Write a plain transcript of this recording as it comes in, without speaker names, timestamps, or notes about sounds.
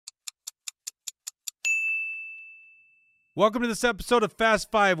Welcome to this episode of Fast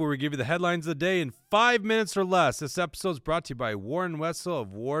Five, where we give you the headlines of the day in 5 minutes or less. This episode is brought to you by Warren Wessel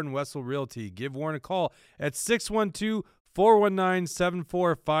of Warren Wessel Realty. Give Warren a call at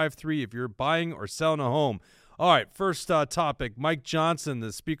 612-419-7453 if you're buying or selling a home. All right, first topic, Mike Johnson,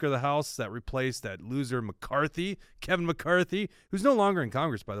 the Speaker of the House that replaced that loser McCarthy, Kevin McCarthy, who's no longer in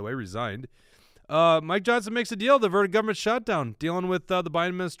Congress, by the way, resigned. Mike Johnson makes a deal to avert a government shutdown, dealing with the Biden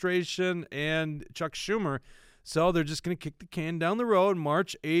administration and Chuck Schumer. So they're just going to kick the can down the road.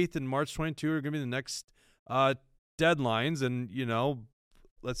 March 8th and March 22 are going to be the next deadlines. And, you know,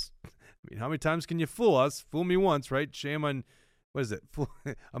 how many times can you fool us? Fool me once, right? Shame on, what is it?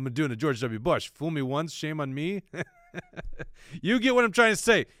 I'm doing a George W. Bush. Fool me once, shame on me. You get what I'm trying to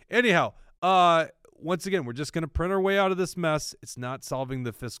say. Anyhow, once again, we're just going to print our way out of this mess. It's not solving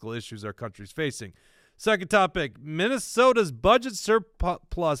the fiscal issues our country's facing. Second topic, Minnesota's budget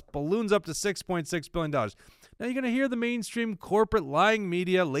surplus balloons up to $6.6 billion. Now you're going to hear the mainstream corporate lying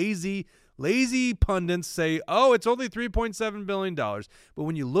media, lazy pundits say, oh, it's only $3.7 billion. But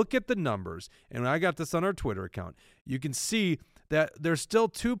when you look at the numbers, and I got this on our Twitter account, you can see that there's still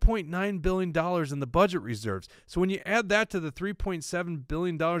 $2.9 billion in the budget reserves. So when you add that to the $3.7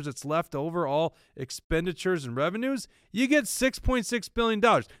 billion that's left over, all expenditures and revenues, you get $6.6 billion.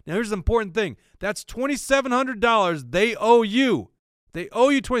 Now here's the important thing. That's $2,700 they owe you. They owe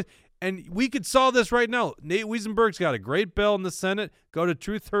you $20. And we could solve this right now. Nate Wiesenberg's got a great bill in the Senate. Go to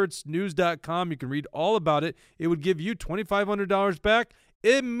truthhurtsnews.com. You can read all about it. It would give you $2,500 back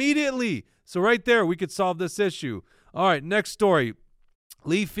immediately. So right there, we could solve this issue. All right, next story.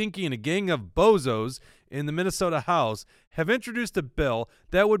 Lee Finke and a gang of bozos in the Minnesota House have introduced a bill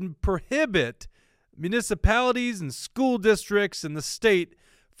that would prohibit municipalities and school districts in the state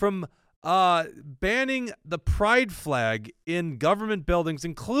from banning the pride flag in government buildings,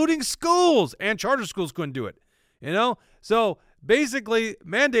 including schools, and charter schools couldn't do it. You know? So basically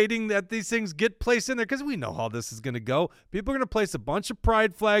mandating that these things get placed in there, because we know how this is going to go. People are going to place a bunch of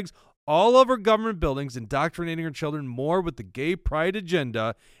pride flags all over government buildings, indoctrinating our children more with the gay pride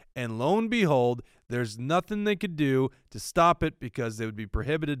agenda. And lo and behold, there's nothing they could do to stop it because they would be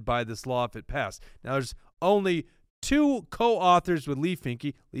prohibited by this law if it passed. Now, there's only two co-authors with Lee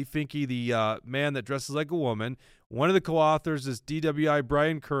Finke. Lee Finke, the man that dresses like a woman. One of the co-authors is DWI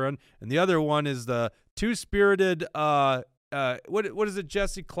Brian Curran, and the other one is the two-spirited, what is it,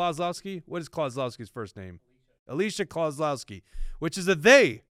 Jesse Kozlowski? What is Kozlowski's first name? Alicia Kozlowski, which is a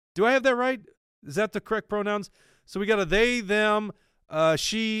they. Do I have that right? Is that the correct pronouns? So we got a they, them,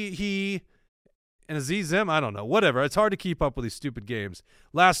 she, he, and a Z, them. I don't know. Whatever. It's hard to keep up with these stupid games.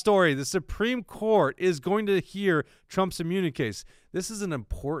 Last story. The Supreme Court is going to hear Trump's immunity case. This is an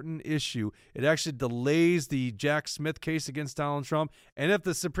important issue. It actually delays the Jack Smith case against Donald Trump. And if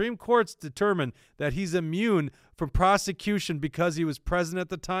the Supreme Court's determined that he's immune from prosecution because he was president at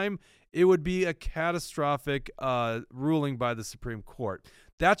the time, it would be a catastrophic ruling by the Supreme Court.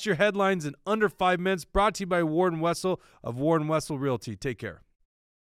 That's your headlines in under 5 minutes, brought to you by Warren Wessel of Warren Wessel Realty. Take care.